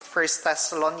1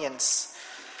 Thessalonians,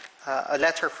 a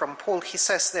letter from Paul, he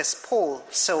says this: Paul,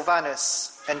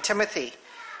 Silvanus, and Timothy,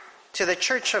 to the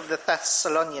church of the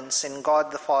Thessalonians in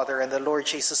God the Father and the Lord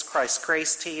Jesus Christ,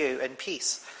 grace to you and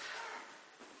peace.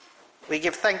 We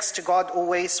give thanks to God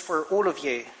always for all of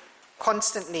you,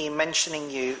 constantly mentioning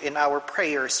you in our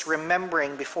prayers,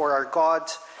 remembering before our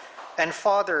God and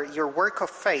Father your work of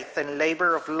faith and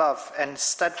labor of love and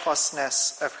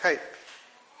steadfastness of hope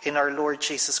in our Lord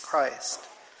Jesus Christ.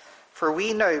 For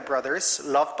we know, brothers,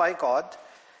 loved by God,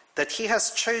 that he has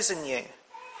chosen you,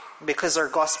 because our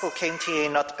gospel came to you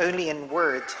not only in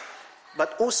word,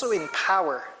 but also in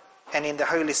power and in the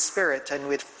Holy Spirit and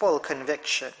with full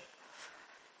conviction.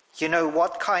 You know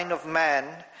what kind of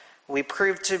man we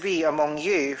proved to be among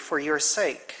you for your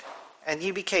sake, and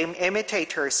you became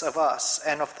imitators of us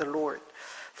and of the Lord.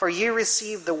 For you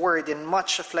received the word in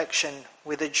much affliction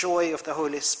with the joy of the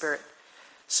Holy Spirit,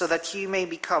 so that you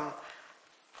became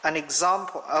an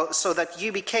example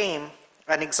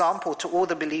to all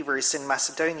the believers in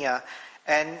Macedonia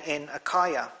and in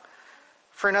Achaia.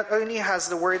 For not only has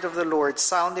the word of the Lord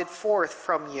sounded forth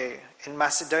from you in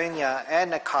Macedonia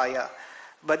and Achaia,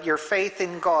 but your faith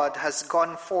in God has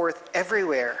gone forth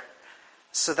everywhere,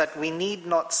 so that we need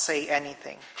not say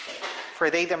anything. For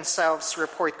they themselves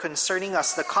report concerning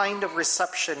us the kind of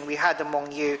reception we had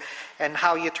among you, and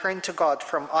how you turned to God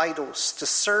from idols to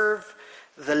serve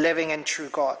the living and true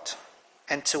God,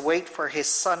 and to wait for his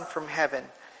Son from heaven,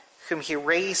 whom he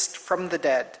raised from the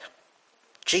dead,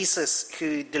 Jesus,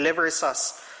 who delivers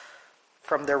us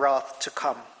from the wrath to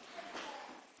come.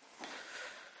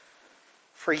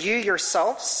 For you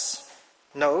yourselves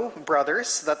know,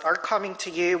 brothers, that our coming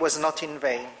to you was not in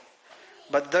vain.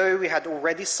 But though we had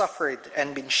already suffered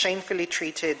and been shamefully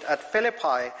treated at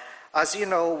Philippi, as you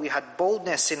know, we had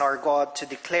boldness in our God to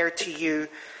declare to you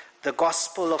the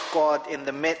gospel of God in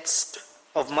the midst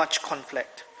of much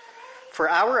conflict. For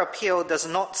our appeal does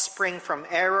not spring from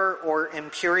error or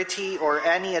impurity or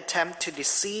any attempt to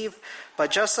deceive, but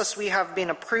just as we have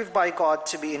been approved by God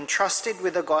to be entrusted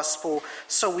with the gospel,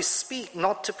 so we speak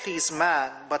not to please man,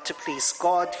 but to please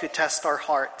God who tests our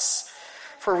hearts.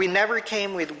 For we never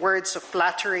came with words of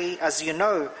flattery, as you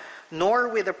know, nor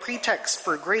with a pretext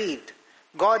for greed.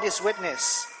 God is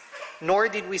witness. Nor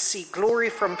did we seek glory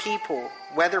from people,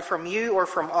 whether from you or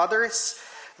from others,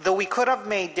 though we could have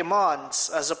made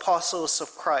demands as apostles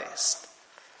of Christ.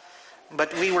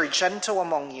 But we were gentle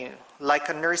among you, like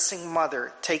a nursing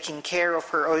mother taking care of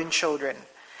her own children,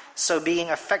 so being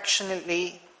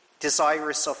affectionately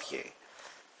desirous of you.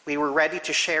 We were ready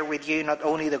to share with you not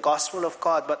only the gospel of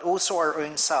God, but also our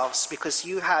own selves, because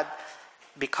you had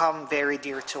become very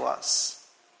dear to us.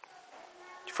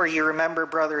 For you remember,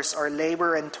 brothers, our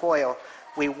labor and toil.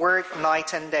 We work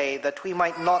night and day, that we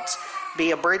might not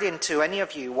be a burden to any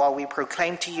of you while we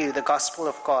proclaim to you the gospel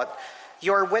of God.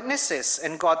 You are witnesses,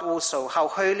 and God also, how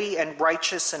holy and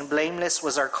righteous and blameless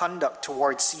was our conduct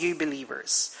towards you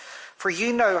believers. For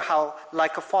you know how,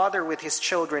 like a father with his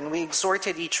children, we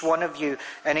exhorted each one of you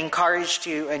and encouraged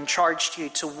you and charged you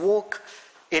to walk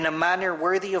in a manner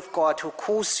worthy of God, who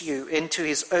calls you into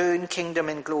his own kingdom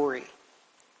and glory.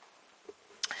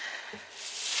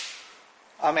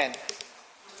 Amen.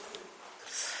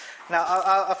 Now,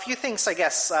 a few things, I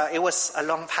guess. It was a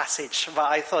long passage, but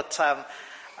I thought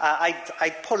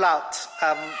I'd pull out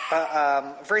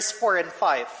verse 4 and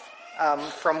 5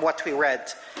 from what we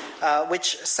read,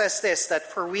 which says this,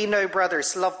 that for we know,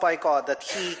 brothers, loved by God, that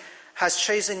he has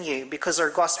chosen you, because our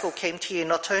gospel came to you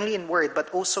not only in word, but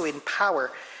also in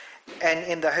power and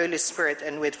in the Holy Spirit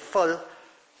and with full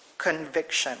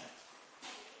conviction.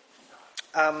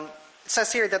 It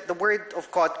says here that the word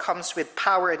of God comes with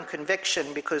power and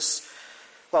conviction because,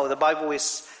 well, the Bible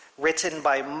is written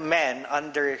by men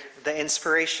under the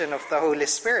inspiration of the Holy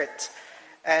Spirit.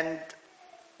 And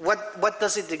what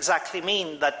does it exactly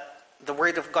mean that the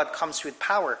word of God comes with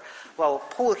power? Well,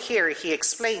 Paul here, he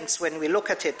explains, when we look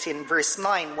at it in verse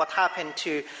 9, what happened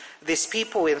to these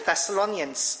people in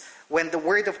Thessalonians when the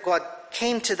word of God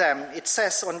came to them. It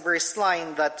says on verse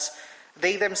 9 that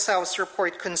they themselves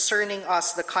report concerning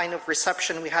us the kind of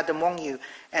reception we had among you,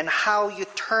 and how you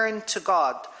turned to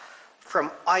God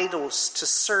from idols to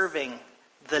serving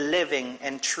the living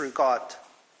and true God.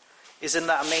 Isn't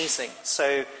that amazing?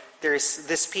 So there's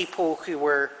these people who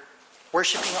were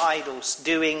worshiping idols,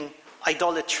 doing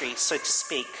idolatry, so to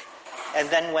speak. And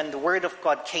then when the word of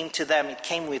God came to them, it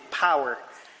came with power.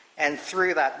 And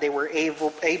through that, they were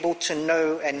able to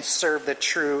know and serve the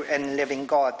true and living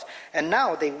God. And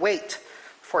now they wait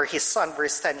for his Son.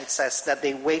 Verse 10, it says that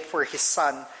they wait for his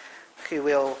Son who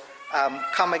will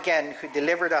come again, who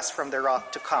delivered us from the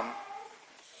wrath to come.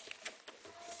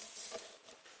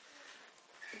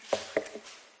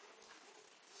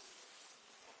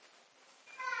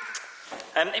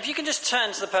 If you can just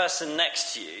turn to the person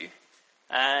next to you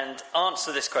and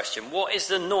answer this question. What is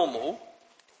the normal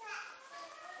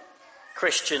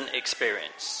Christian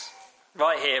experience?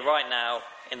 Right here, right now,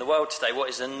 in the world today, what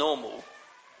is the normal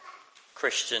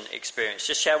Christian experience?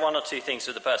 Just share one or two things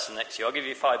with the person next to you. I'll give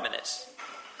you 5 minutes.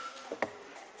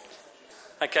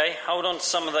 Okay, hold on to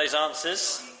some of those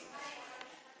answers.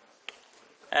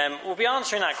 We'll be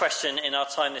answering that question in our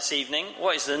time this evening.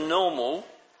 What is the normal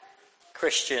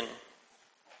Christian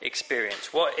experience?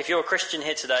 If you're a Christian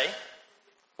here today,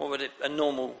 what would a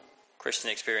normal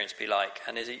Christian experience be like?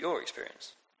 And is it your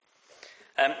experience?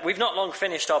 We've not long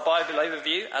finished our Bible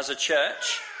overview as a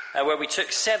church, where we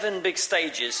took 7 big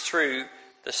stages through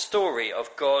the story of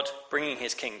God bringing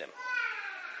his kingdom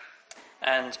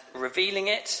and revealing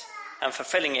it and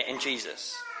fulfilling it in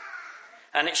Jesus.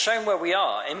 And it's shown where we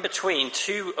are in between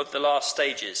 2 of the last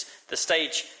stages. The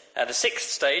 6th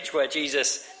stage where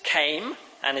Jesus came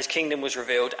and his kingdom was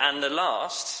revealed, and the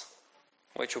last,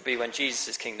 which will be when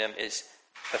Jesus' kingdom is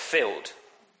fulfilled,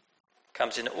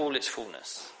 comes in all its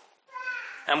fullness.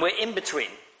 And we're in between.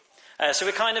 So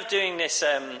we're kind of doing this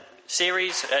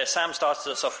series. Sam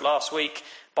started us off last week,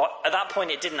 but at that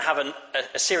point it didn't have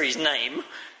a series name.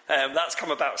 That's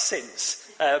come about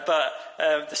since. But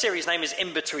the series name is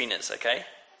In-Betweeners, okay?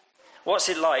 What's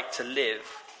it like to live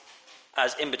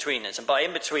as in-betweeners? And by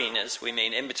in-betweeners, we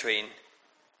mean in between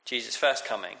Jesus' first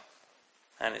coming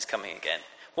and his coming again.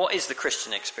 What is the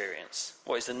Christian experience?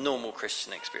 What is the normal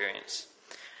Christian experience?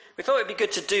 We thought it'd be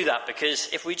good to do that because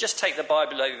if we just take the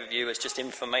Bible overview as just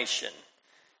information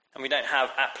and we don't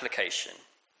have application,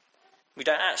 we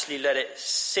don't actually let it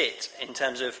sit in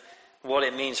terms of what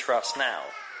it means for us now,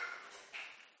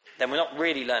 then we're not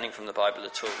really learning from the Bible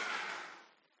at all.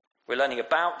 We're learning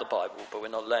about the Bible, but we're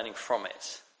not learning from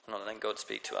it. We're not letting God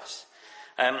speak to us.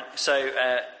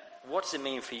 What does it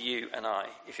mean for you and I,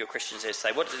 if you're Christians here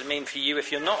today? What does it mean for you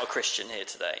if you're not a Christian here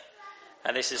today?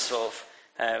 And this is sort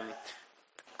of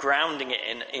grounding it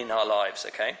in our lives,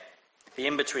 okay? The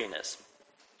in-betweeners.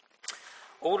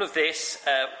 All of this,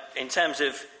 in terms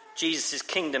of Jesus'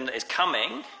 kingdom that is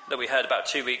coming, that we heard about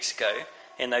 2 weeks ago,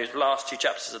 in those last 2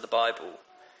 chapters of the Bible,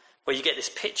 where you get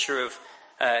this picture of,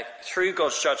 through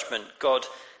God's judgment, God's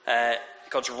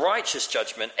righteous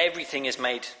judgment, everything is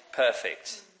made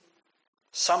perfect.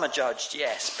 Some are judged,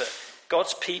 yes, but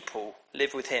God's people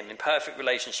live with him in perfect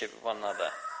relationship with one another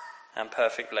and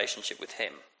perfect relationship with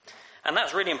him. And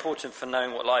that's really important for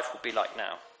knowing what life will be like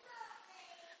now.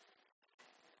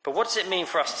 But what does it mean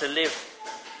for us to live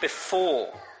before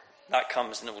that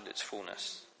comes in all its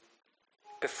fullness?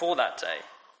 Before that day?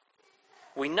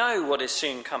 We know what is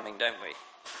soon coming, don't we?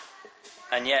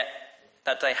 And yet,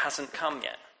 that day hasn't come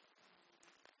yet.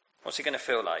 What's it going to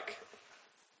feel like?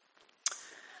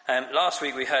 Last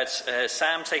week we heard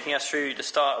Sam taking us through the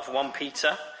start of 1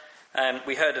 Peter.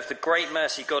 We heard of the great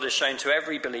mercy God has shown to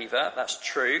every believer, that's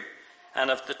true, and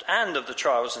of the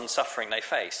trials and suffering they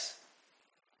face.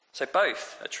 So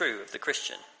both are true of the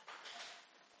Christian.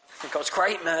 God's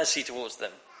great mercy towards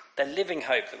them, their living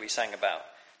hope that we sang about,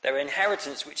 their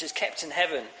inheritance which is kept in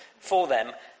heaven for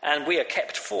them, and we are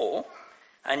kept for,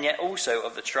 and yet also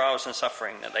of the trials and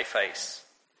suffering that they face.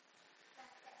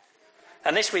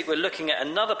 And this week we're looking at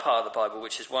another part of the Bible,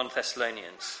 which is 1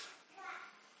 Thessalonians.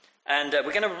 And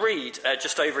we're going to read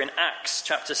just over in Acts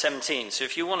chapter 17. So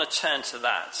if you want to turn to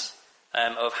that,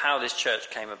 of how this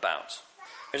church came about.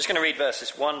 We're just going to read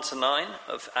verses 1 to 9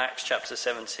 of Acts chapter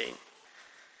 17.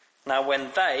 Now when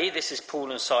they, this is Paul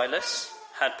and Silas,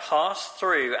 had passed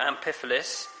through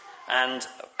Amphipolis and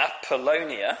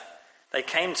Apollonia, they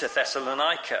came to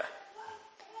Thessalonica,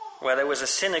 where there was a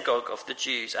synagogue of the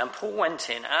Jews, and Paul went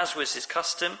in, as was his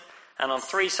custom, and on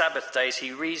 3 Sabbath days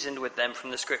he reasoned with them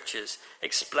from the Scriptures,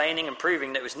 explaining and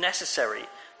proving that it was necessary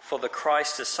for the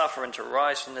Christ to suffer and to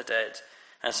rise from the dead,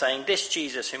 and saying, "This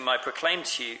Jesus whom I proclaim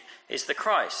to you is the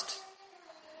Christ."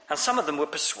 And some of them were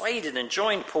persuaded and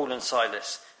joined Paul and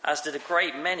Silas, as did a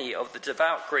great many of the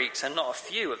devout Greeks, and not a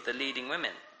few of the leading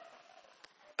women.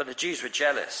 But the Jews were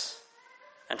jealous,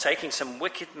 and taking some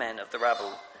wicked men of the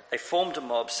rabble, they formed a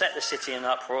mob, set the city in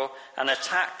uproar, and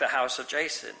attacked the house of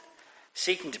Jason,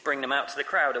 seeking to bring them out to the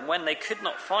crowd. And when they could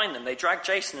not find them, they dragged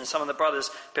Jason and some of the brothers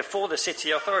before the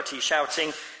city authorities,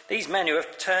 shouting, "These men who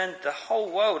have turned the whole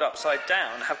world upside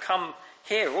down have come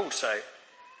here also.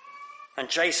 And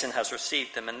Jason has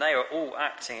received them, and they are all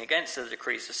acting against the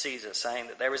decrees of Caesar, saying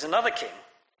that there is another king,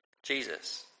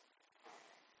 Jesus."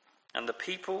 And the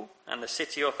people and the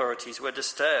city authorities were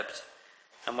disturbed,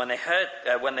 and when they heard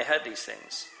these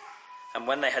things, and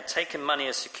when they had taken money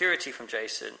as security from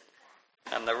Jason,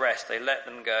 and the rest, they let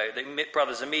them go. The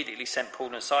brothers immediately sent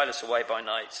Paul and Silas away by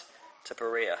night to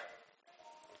Berea.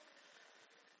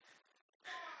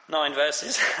 9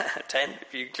 verses, 10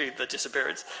 if you include the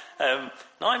disappearance, 9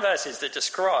 verses that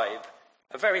describe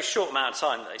a very short amount of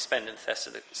time that they spend in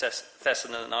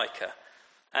Thessalonica.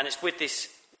 And it's with this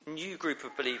new group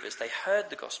of believers. They heard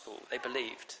the gospel, they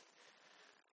believed.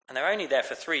 And they're only there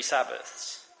for 3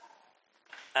 Sabbaths.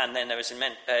 And then there was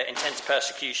intense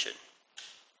persecution.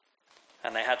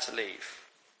 And they had to leave.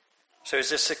 So it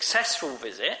was a successful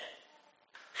visit.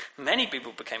 Many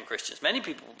people became Christians. Many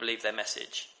people believed their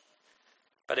message.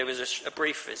 But it was a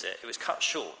brief visit. It was cut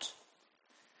short.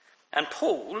 And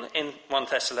Paul, in 1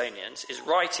 Thessalonians, is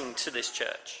writing to this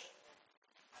church.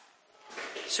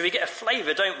 So we get a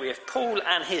flavour, don't we? If Paul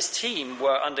and his team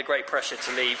were under great pressure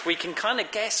to leave, we can kind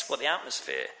of guess what the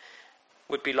atmosphere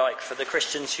would be like for the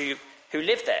Christians who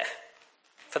lived there,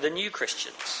 for the new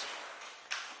Christians.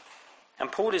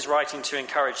 And Paul is writing to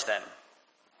encourage them,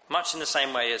 much in the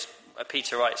same way as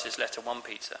Peter writes his letter 1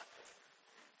 Peter.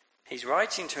 He's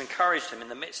writing to encourage them in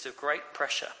the midst of great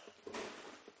pressure.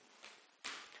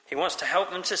 He wants to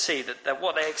help them to see that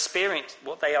what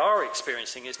they are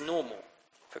experiencing is normal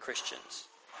for Christians,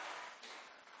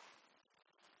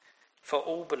 for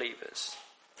all believers.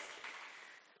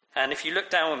 And if you look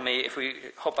down with me, if we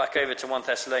hop back over to 1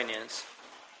 Thessalonians,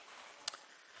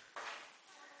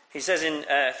 he says in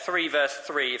 3 verse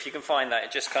 3, if you can find that,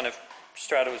 it just kind of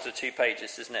straddles the 2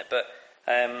 pages, doesn't it? But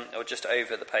or just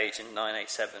over the page in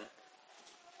 987.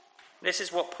 This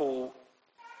is what Paul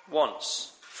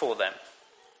wants for them.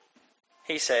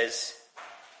 He says,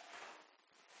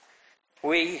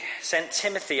 "We sent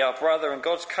Timothy, our brother and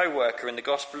God's co-worker in the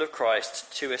gospel of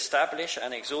Christ, to establish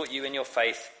and exhort you in your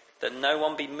faith, that no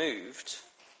one be moved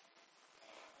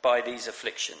by these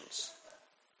afflictions."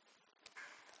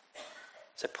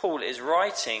 So Paul is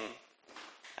writing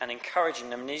and encouraging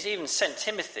them, and he's even sent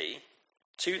Timothy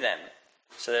to them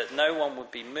so that no one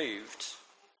would be moved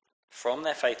from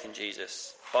their faith in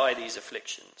Jesus by these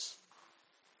afflictions.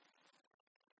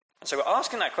 And so we're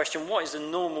asking that question, what is the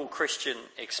normal Christian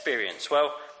experience?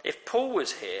 Well, if Paul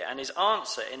was here, and his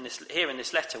answer in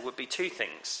this letter would be 2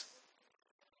 things.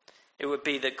 It would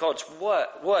be that God's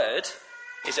word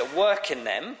is at work in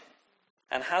them,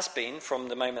 and has been from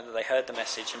the moment that they heard the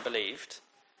message and believed,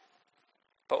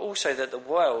 but also that the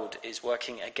world is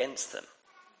working against them.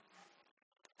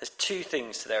 There's 2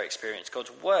 things to their experience.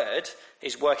 God's word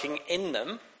is working in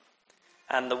them,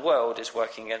 and the world is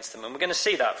working against them. And we're going to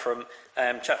see that from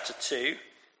chapter 2,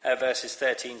 verses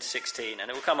 13 to 16.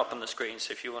 And it will come up on the screen,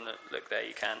 so if you want to look there,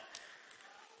 you can.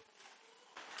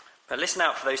 But listen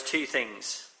out for those 2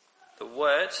 things. The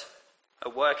word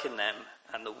at work in them,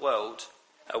 and the world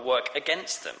at work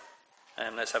against them.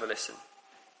 Let's have a listen.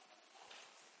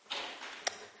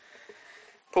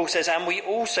 Paul says, "And we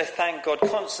also thank God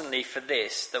constantly for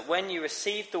this, that when you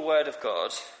received the word of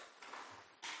God,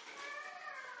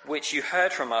 which you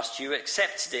heard from us, you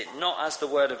accepted it not as the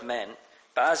word of men,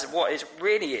 but as what it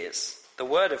really is, the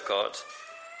word of God,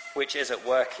 which is at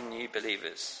work in you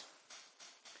believers.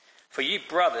 For you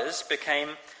brothers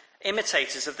became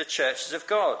imitators of the churches of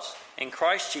God in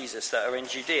Christ Jesus that are in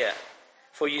Judea.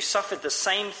 For you suffered the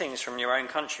same things from your own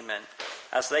countrymen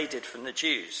as they did from the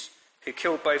Jews, who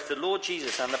killed both the Lord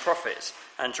Jesus and the prophets,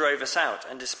 and drove us out,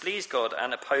 and displeased God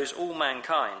and opposed all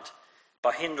mankind,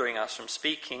 by hindering us from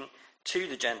speaking to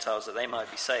the Gentiles that they might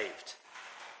be saved,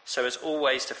 so as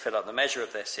always to fill up the measure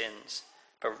of their sins.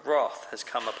 But wrath has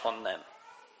come upon them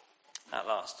at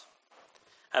last."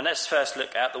 And let's first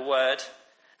look at the word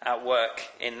at work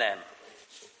in them.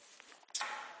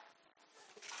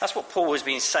 That's what Paul has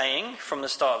been saying from the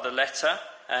start of the letter.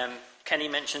 Kenny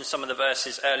mentioned some of the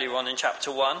verses earlier on in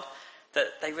chapter 1,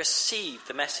 that they received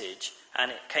the message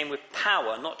and it came with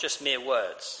power, not just mere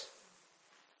words,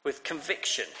 with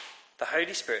conviction. The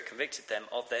Holy Spirit convicted them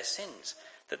of their sins,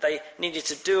 that they needed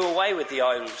to do away with the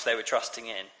idols they were trusting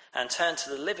in and turn to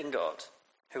the living God,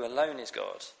 who alone is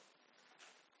God.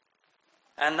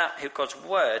 And that God's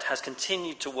word has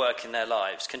continued to work in their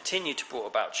lives, continued to bring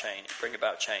about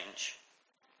change.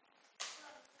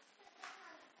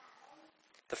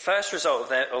 The first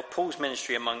result of Paul's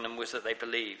ministry among them was that they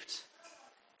believed.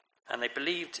 And they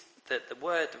believed that the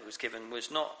word that was given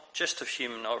was not just of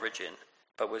human origin,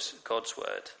 but was God's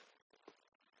word.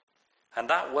 And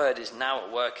that word is now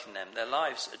at work in them. Their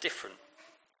lives are different.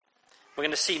 We're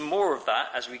going to see more of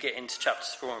that as we get into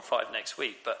chapters 4 and 5 next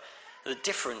week, but the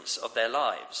difference of their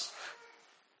lives.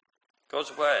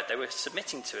 God's word, they were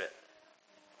submitting to it,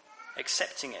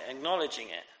 accepting it, acknowledging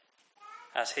it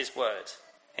as his word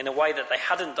in a way that they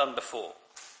hadn't done before.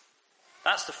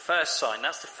 That's the first sign,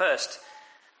 that's the first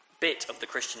bit of the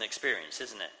Christian experience,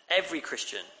 isn't it? Every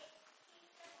Christian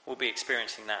will be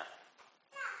experiencing that.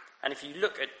 And if you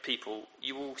look at people,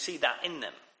 you will see that in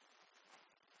them.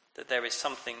 That there is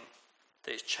something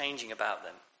that is changing about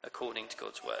them according to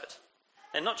God's word.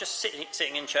 They're not just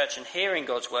sitting in church and hearing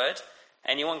God's word.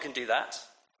 Anyone can do that.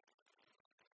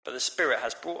 But the Spirit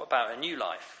has brought about a new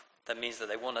life that means that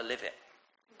they want to live it.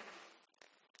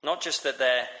 Not just that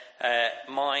their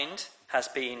mind has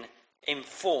been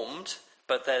informed,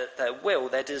 but their will,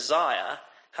 their desire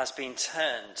has been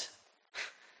turned,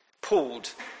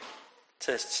 pulled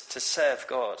to serve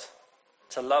God,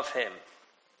 to love him,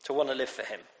 to want to live for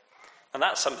him. And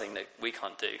that's something that we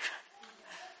can't do.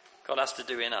 God has to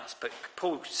do in us. But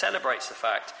Paul celebrates the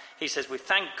fact. He says, we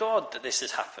thank God that this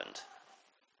has happened,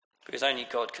 because only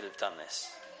God could have done this.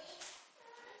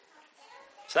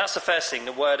 So that's the first thing,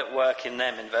 the word at work in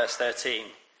them in verse 13.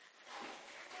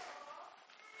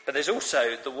 But there's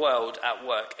also the world at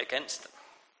work against them.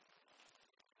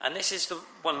 And this is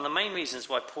one of the main reasons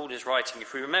why Paul is writing.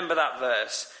 If we remember that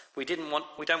verse, we don't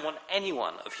want any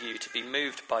one of you to be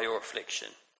moved by your affliction.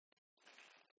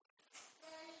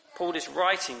 Paul is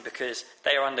writing because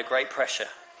they are under great pressure.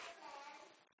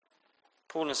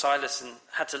 Paul and Silas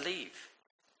had to leave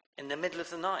in the middle of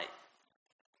the night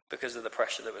because of the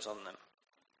pressure that was on them.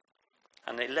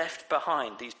 And they left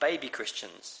behind these baby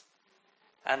Christians.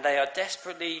 And they are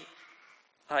desperately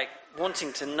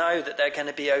wanting to know that they're going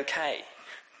to be okay.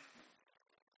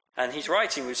 And he's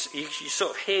writing, you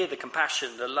sort of hear the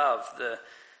compassion, the love,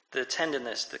 the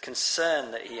tenderness, the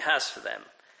concern that he has for them,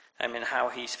 and in how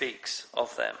he speaks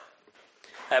of them.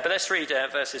 But let's read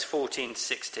verses 14 to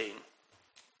 16.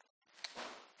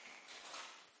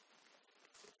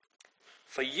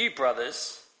 For you,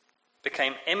 brothers,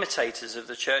 became imitators of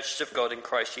the churches of God in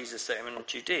Christ Jesus that are in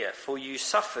Judea, for you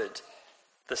suffered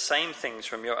the same things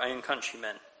from your own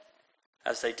countrymen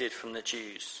as they did from the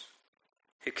Jews,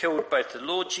 who killed both the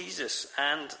Lord Jesus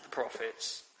and the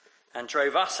prophets, and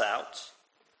drove us out,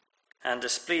 and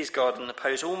displeased God and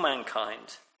opposed all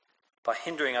mankind by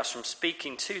hindering us from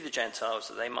speaking to the Gentiles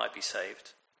that they might be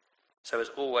saved, so as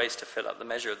always to fill up the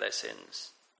measure of their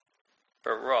sins.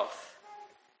 But wrath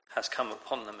has come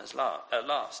upon them at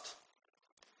last.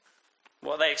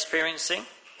 What are they experiencing?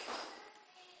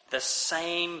 The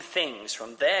same things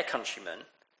from their countrymen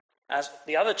as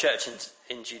the other church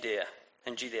in Judea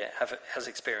has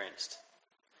experienced.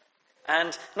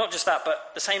 And not just that,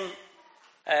 but the same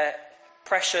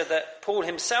pressure that Paul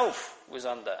himself was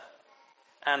under,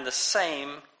 and the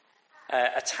same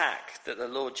attack that the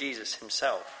Lord Jesus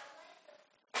himself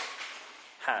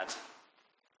had.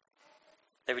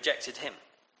 They rejected him.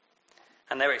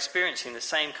 And they were experiencing the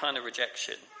same kind of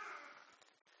rejection.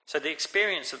 So the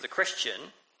experience of the Christian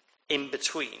in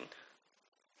between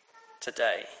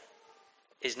today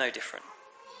is no different.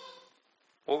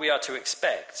 What we are to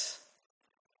expect,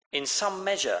 in some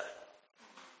measure,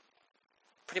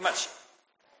 pretty much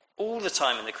all the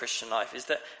time in the Christian life, is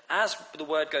that as the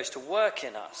word goes to work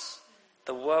in us,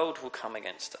 the world will come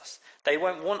against us. They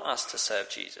won't want us to serve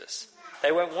Jesus.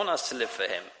 They won't want us to live for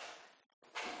him.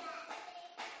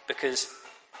 Because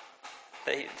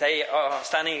they are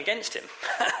standing against him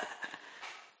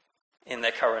in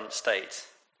their current state.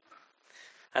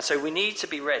 And so we need to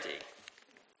be ready.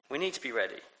 We need to be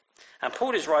ready. And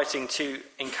Paul is writing to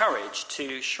encourage,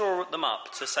 to shore them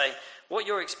up, to say, what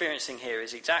you're experiencing here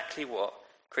is exactly what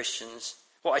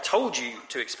I told you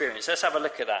to experience. Let's have a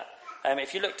look at that.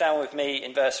 If you look down with me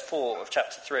in verse 4 of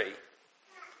chapter 3,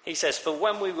 he says, for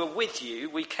when we were with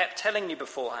you, we kept telling you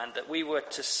beforehand that we were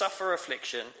to suffer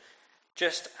affliction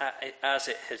just as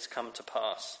it has come to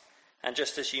pass. And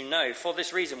just as you know, for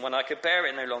this reason, when I could bear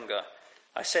it no longer,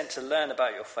 I sent to learn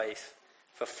about your faith,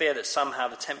 for fear that somehow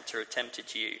the tempter had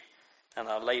tempted you, and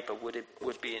our labour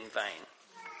would be in vain.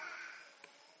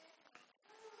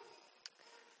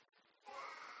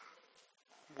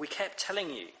 We kept telling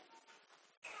you.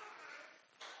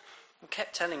 We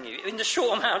kept telling you. In the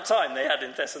short amount of time they had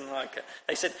in Thessalonica,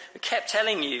 they said, we kept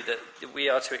telling you that we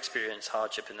are to experience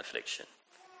hardship and affliction.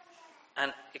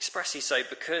 And expressly so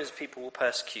because people will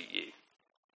persecute you.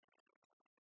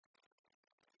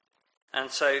 And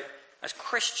so, as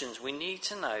Christians, we need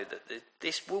to know that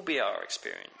this will be our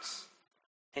experience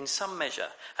in some measure.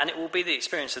 And it will be the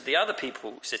experience of the other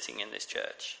people sitting in this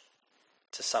church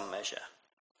to some measure.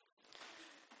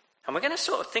 And we're going to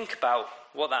sort of think about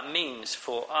what that means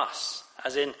for us,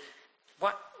 as in,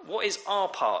 what is our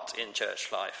part in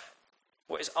church life?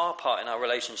 What is our part in our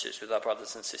relationships with our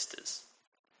brothers and sisters?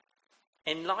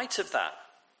 In light of that,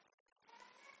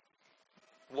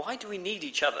 why do we need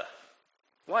each other?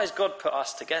 Why has God put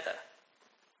us together?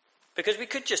 Because we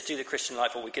could just do the Christian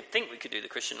life, or we could think we could do the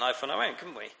Christian life on our own,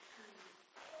 couldn't we?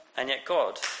 And yet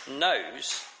God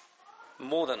knows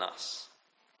more than us.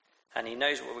 And he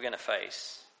knows what we're going to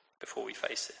face before we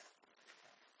face it.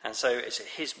 And so it's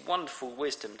his wonderful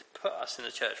wisdom to put us in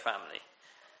the church family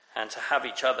and to have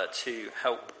each other to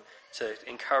help, to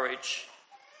encourage,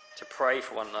 to pray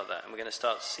for one another. And we're going to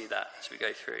start to see that as we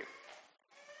go through.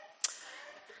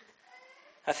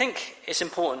 I think it's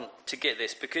important to get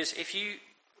this, because if you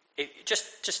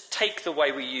just take the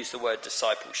way we use the word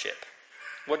discipleship.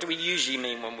 What do we usually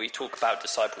mean when we talk about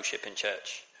discipleship in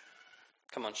church?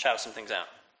 Come on, shout some things out.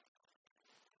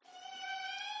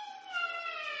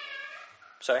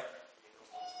 Sorry?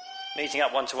 Meeting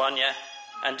up one-to-one, yeah?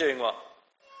 And doing what?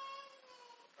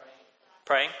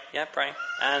 Praying. Yeah, praying.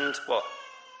 And what?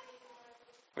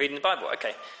 Reading the Bible.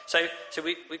 Okay. So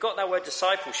we got that word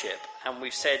discipleship, and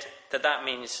we've said that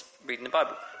means reading the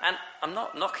Bible. And I'm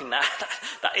not knocking that.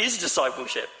 That is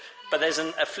discipleship. But there's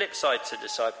a flip side to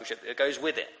discipleship that goes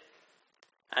with it.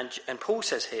 And Paul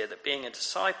says here that being a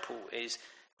disciple is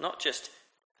not just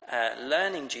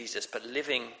learning Jesus, but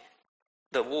living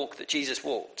the walk that Jesus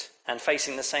walked and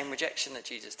facing the same rejection that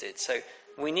Jesus did. So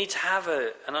we need to have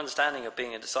an understanding of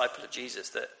being a disciple of Jesus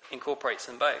that incorporates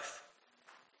them both.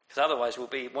 Because otherwise we'll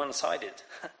be one-sided.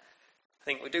 I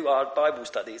think we do our Bible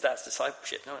studies, that's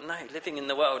discipleship. No, living in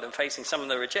the world and facing some of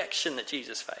the rejection that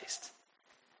Jesus faced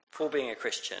for being a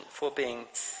Christian, for being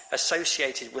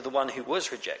associated with the one who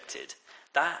was rejected,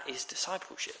 that is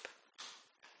discipleship.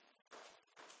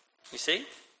 You see?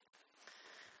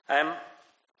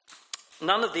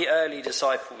 None of the early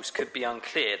disciples could be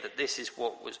unclear that this is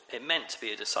what it meant to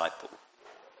be a disciple.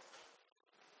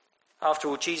 After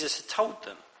all, Jesus had told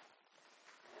them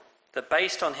that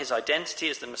based on his identity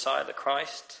as the Messiah, the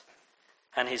Christ,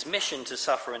 and his mission to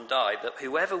suffer and die, that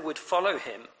whoever would follow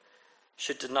him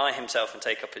should deny himself and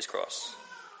take up his cross.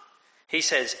 He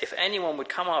says, if anyone would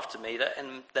come after me, let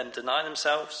them deny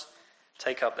themselves,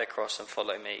 take up their cross and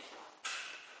follow me.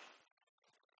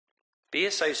 Be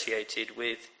associated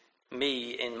with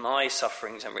me in my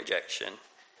sufferings and rejection,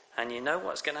 and you know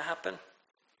what's going to happen?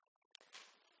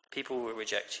 People will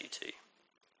reject you too.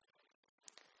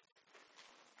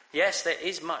 Yes, there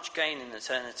is much gain in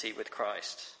eternity with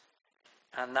Christ,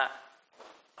 and that,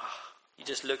 you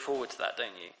just look forward to that,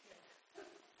 don't you?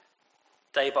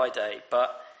 Day by day,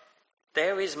 but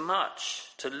there is much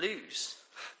to lose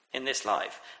in this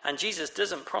life, and Jesus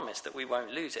doesn't promise that we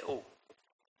won't lose it all.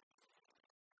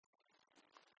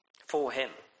 For him,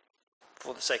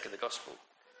 for the sake of the gospel.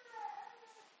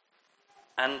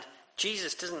 And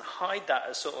Jesus doesn't hide that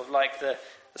as sort of like the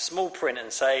small print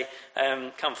and say,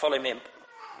 come follow me,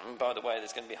 and by the way,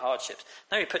 there's going to be hardships.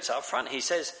 No, he puts it up front. He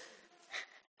says,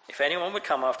 if anyone would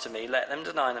come after me, let them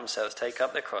deny themselves, take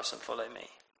up their cross and follow me.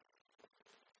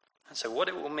 And so what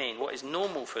it will mean, what is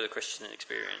normal for the Christian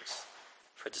experience,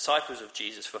 for disciples of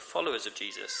Jesus, for followers of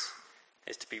Jesus,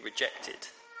 is to be rejected,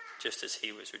 just as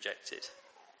he was rejected,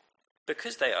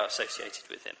 because they are associated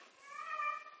with him.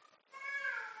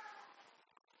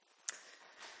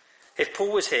 If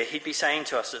Paul was here, he'd be saying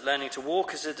to us that learning to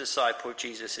walk as a disciple of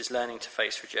Jesus is learning to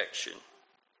face rejection.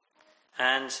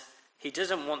 And he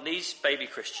doesn't want these baby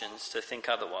Christians to think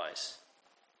otherwise,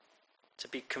 to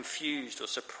be confused or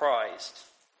surprised,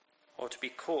 or to be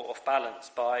caught off balance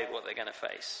by what they're going to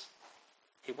face.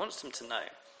 He wants them to know.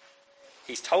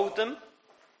 He's told them,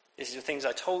 these are the things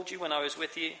I told you when I was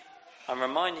with you. I'm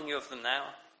reminding you of them now.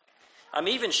 I'm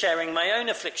even sharing my own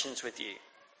afflictions with you,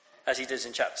 as he does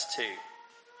in chapter 2.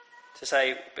 To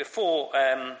say before,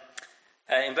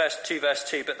 in verse 2,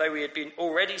 but though we had been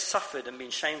already suffered and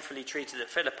been shamefully treated at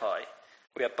Philippi,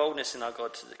 we have boldness in our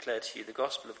God to declare to you the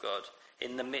gospel of God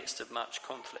in the midst of much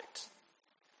conflict.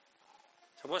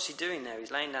 So what's he doing there?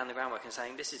 He's laying down the groundwork and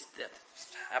saying, this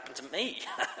happened to me.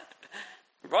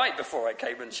 Right before I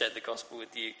came and shared the gospel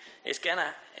with you. It's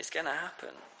gonna happen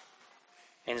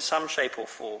in some shape or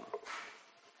form.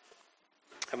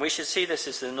 And we should see this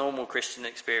as the normal Christian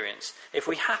experience. If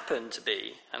we happen to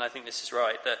be, and I think this is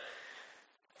right, that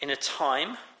in a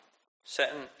time,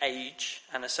 certain age,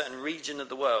 and a certain region of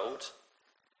the world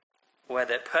where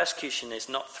the persecution is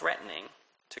not threatening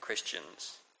to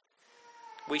Christians,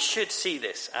 we should see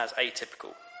this as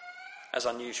atypical, as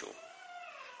unusual.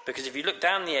 Because if you look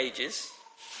down the ages,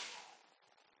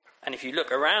 and if you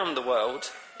look around the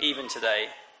world, even today,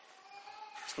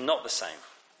 it's not the same.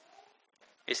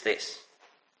 It's this.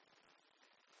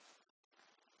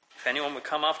 If anyone would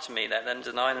come after me, let them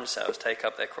deny themselves, take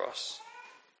up their cross,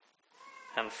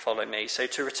 and follow me. So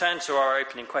to return to our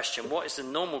opening question, what is the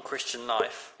normal Christian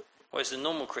life? What is the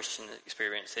normal Christian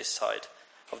experience this side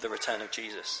of the return of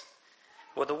Jesus?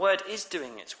 Well, the word is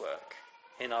doing its work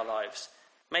in our lives,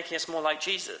 making us more like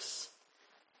Jesus,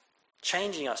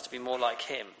 changing us to be more like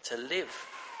him, to live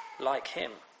like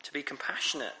him, to be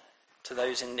compassionate to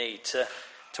those in need, to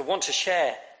want to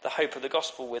share the hope of the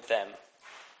gospel with them,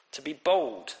 to be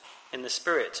bold in the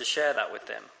Spirit to share that with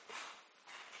them.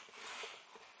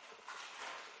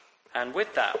 And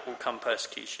with that will come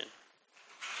persecution.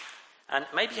 And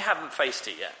maybe you haven't faced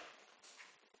it yet.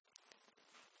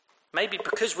 Maybe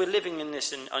because we're living in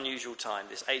this unusual time,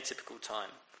 this atypical time,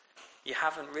 you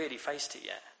haven't really faced it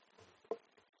yet.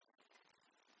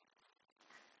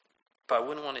 But I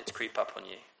wouldn't want it to creep up on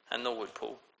you, and nor would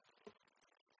Paul.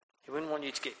 He wouldn't want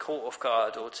you to get caught off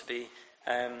guard or to be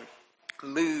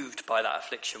moved by that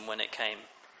affliction when it came.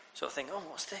 Sort of think, oh,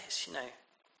 what's this,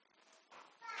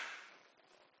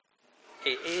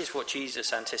 It is what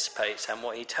Jesus anticipates and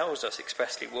what he tells us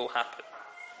expressly will happen,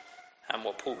 and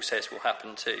what Paul says will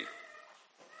happen too.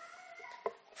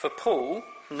 For Paul,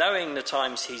 knowing the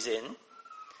times he's in,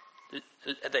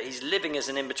 that he's living as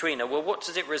an in-betweener, well, what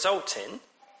does it result in?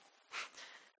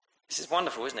 This is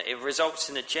wonderful, isn't it? It results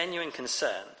in a genuine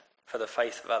concern for the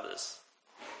faith of others.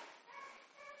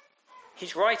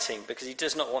 He's writing because he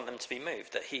does not want them to be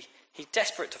moved, that he's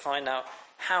desperate to find out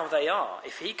how they are.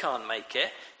 If he can't make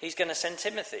it, he's going to send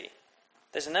Timothy.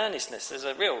 There's an earnestness,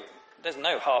 there's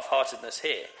no half-heartedness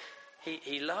here.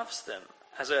 He loves them.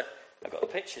 I've got the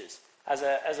pictures. As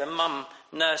a mum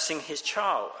nursing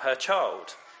her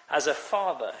child, as a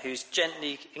father who's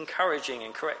gently encouraging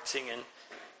and correcting and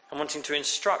wanting to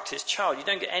instruct his child. You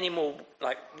don't get any more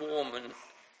warm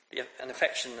and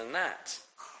affection than that.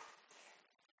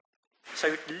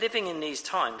 So living in these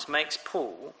times makes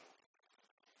Paul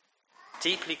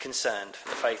deeply concerned for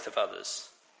the faith of others,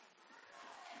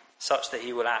 such that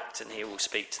he will act and he will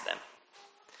speak to them.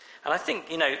 And I think,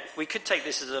 we could take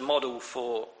this as a model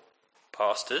for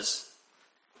pastors,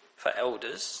 for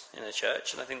elders in the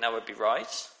church, and I think that would be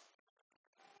right.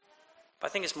 But I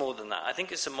think it's more than that. I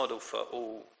think it's a model for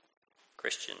all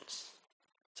Christians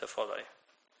to follow.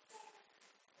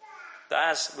 That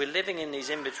as we're living in these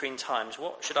in-between times,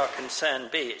 what should our concern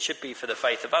be? It should be for the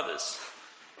faith of others.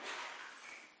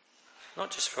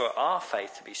 Not just for our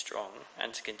faith to be strong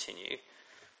and to continue,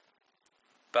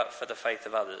 but for the faith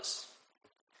of others.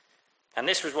 And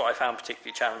this was what I found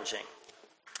particularly challenging.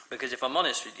 Because if I'm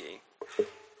honest with you,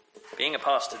 being a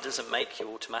pastor doesn't make you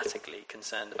automatically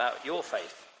concerned about your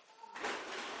faith.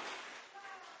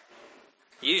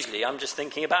 Usually I'm just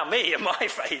thinking about me and my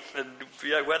faith and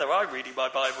whether I'm reading my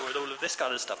Bible and all of this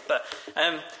kind of stuff. But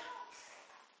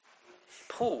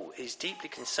Paul is deeply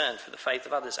concerned for the faith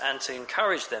of others and to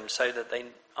encourage them so that they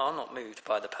are not moved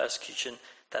by the persecution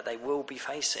that they will be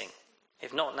facing,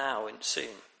 if not now,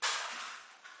 soon.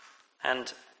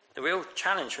 And the real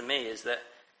challenge for me is that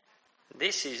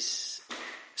this is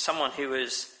someone who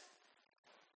has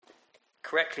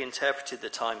correctly interpreted the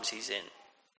times he's in.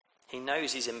 He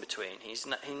knows he's in between.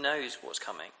 He knows what's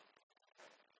coming.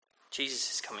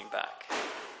 Jesus is coming back.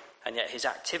 And yet his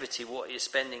activity, what he is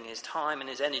spending his time and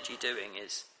his energy doing,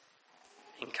 is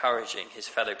encouraging his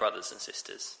fellow brothers and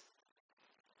sisters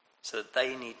so that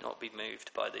they need not be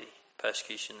moved by the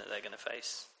persecution that they're going to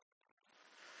face.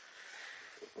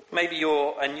 Maybe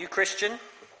you're a new Christian,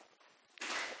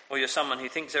 or you're someone who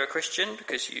thinks they're a Christian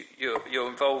because you're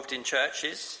involved in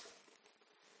churches.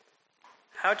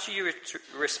 How do you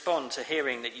respond to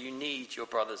hearing that you need your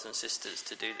brothers and sisters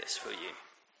to do this for you?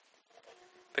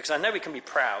 Because I know we can be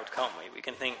proud, can't we? We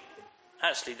can think,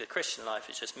 actually, the Christian life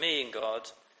is just me and God,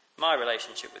 my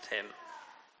relationship with him.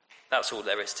 That's all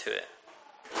there is to it.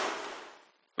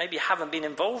 Maybe you haven't been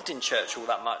involved in church all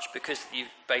that much because you've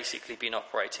basically been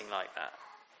operating like that.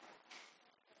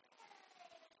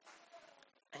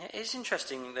 And it is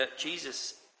interesting that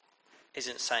Jesus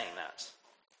isn't saying that.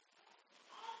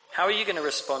 How are you going to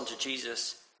respond to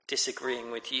Jesus disagreeing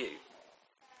with you?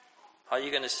 Are you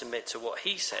going to submit to what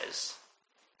he says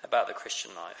about the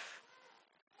Christian life?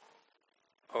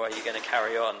 Or are you going to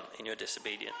carry on in your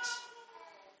disobedience?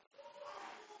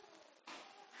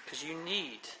 Because you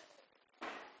need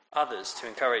others to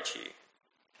encourage you.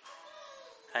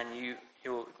 And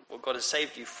what God has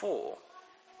saved you for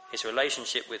is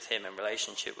relationship with him and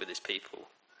relationship with his people.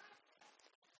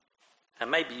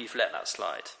 And maybe you've let that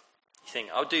slide. You think,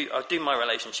 I'll do my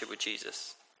relationship with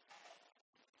Jesus.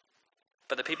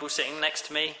 But the people sitting next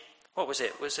to me, what was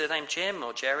it? Was their name Jim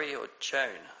or Jerry or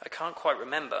Joan? I can't quite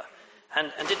remember.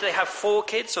 And did they have 4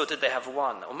 kids or did they have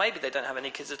 1? Or maybe they don't have any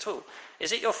kids at all.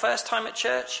 Is it your first time at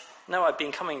church? No, I've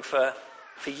been coming for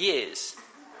years.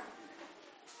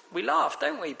 We laugh,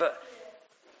 don't we? But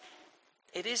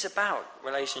it is about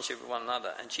relationship with one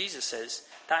another. And Jesus says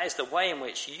that is the way in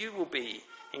which you will be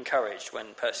encouraged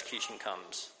when persecution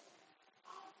comes.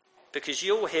 Because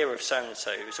you'll hear of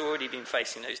so-and-so who's already been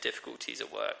facing those difficulties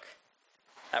at work.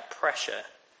 That pressure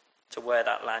to wear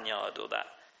that lanyard or that,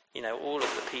 all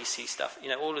of the PC stuff,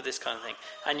 all of this kind of thing.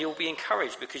 And you'll be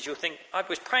encouraged because you'll think, I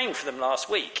was praying for them last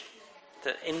week,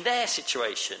 that in their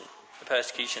situation, the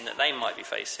persecution that they might be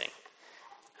facing,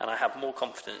 and I have more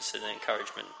confidence and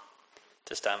encouragement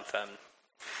to stand firm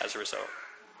as a result.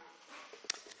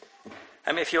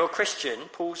 If you're a Christian,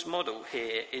 Paul's model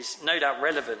here is no doubt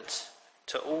relevant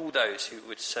to all those who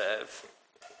would serve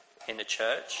in the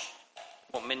church,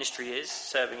 what ministry is,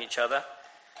 serving each other.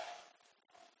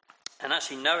 And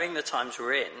actually knowing the times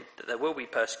we're in, that there will be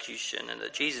persecution and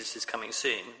that Jesus is coming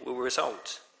soon, will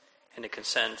result in a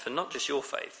concern for not just your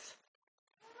faith,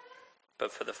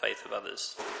 but for the faith of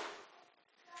others.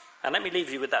 And let me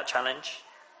leave you with that challenge.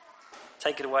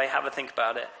 Take it away, have a think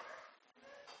about it.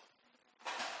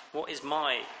 What is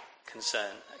my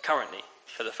concern currently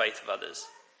for the faith of others?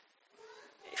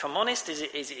 If I'm honest, is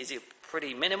it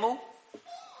pretty minimal?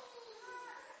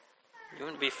 You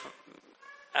wouldn't be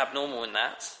abnormal in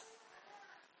that.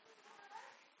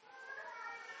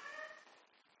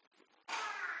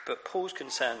 But Paul's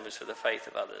concern was for the faith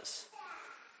of others.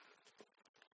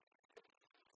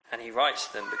 And he writes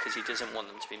to them because he doesn't want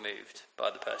them to be moved by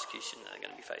the persecution that they're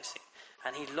going to be facing.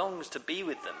 And he longs to be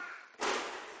with them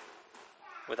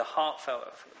with a heartfelt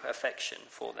affection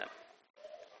for them.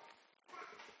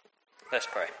 Let's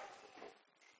pray.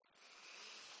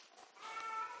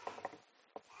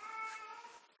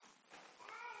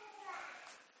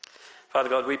 Father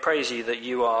God, we praise you that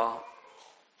you are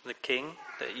the King,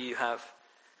 that you have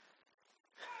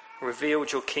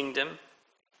revealed your kingdom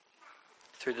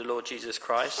through the Lord Jesus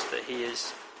Christ, that he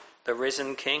is the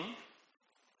risen King,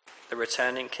 the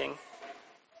returning King.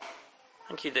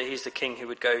 Thank you that he's the King who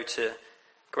would go to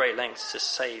great lengths to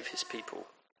save his people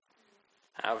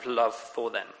out of love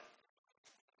for them.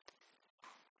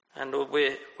 And Lord,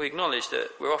 we acknowledge that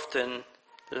we're often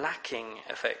lacking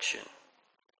affection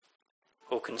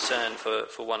or concern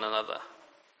for one another.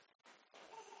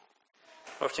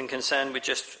 We're often concerned with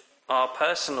just our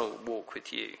personal walk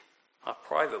with you, our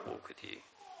private walk with you.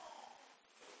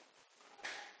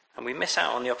 And we miss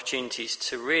out on the opportunities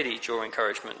to really draw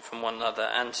encouragement from one another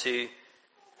and to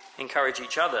encourage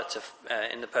each other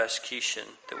in the persecution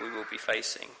that we will be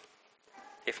facing,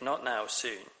 if not now,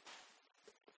 soon.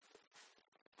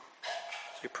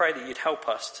 So we pray that you'd help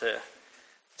us to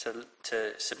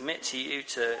submit to you,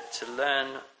 to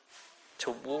learn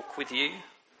to walk with you,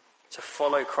 to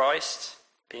follow Christ,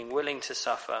 being willing to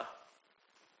suffer,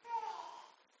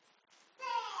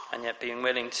 and yet being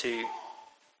willing to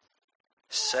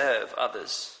serve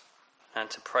others and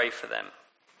to pray for them.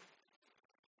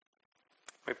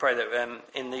 We pray that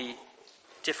in the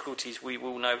difficulties we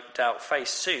will no doubt face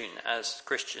soon as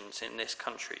Christians in this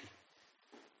country,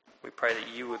 we pray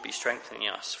that you would be strengthening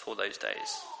us for those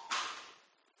days,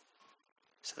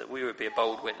 so that we would be a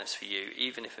bold witness for you,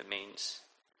 even if it means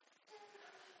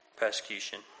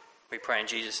persecution. We pray in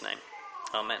Jesus' name.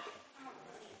 Amen.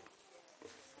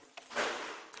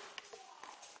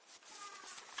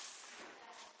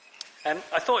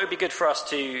 I thought it would be good for us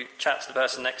to chat to the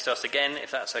person next to us again, if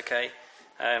that's okay.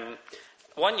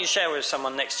 Why don't you share with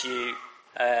someone next to you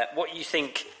what you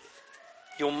think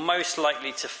you're most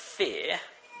likely to fear,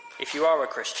 if you are a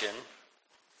Christian,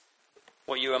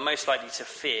 what you are most likely to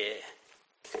fear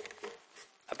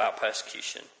about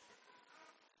persecution.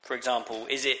 For example,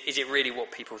 is it really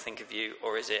what people think of you,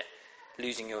 or is it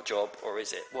losing your job, or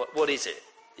is it what is it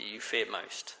that you fear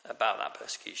most about that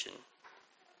persecution?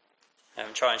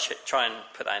 Try and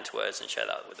put that into words and share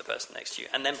that with the person next to you,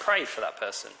 and then pray for that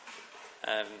person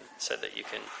so that you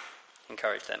can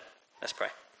encourage them. Let's pray.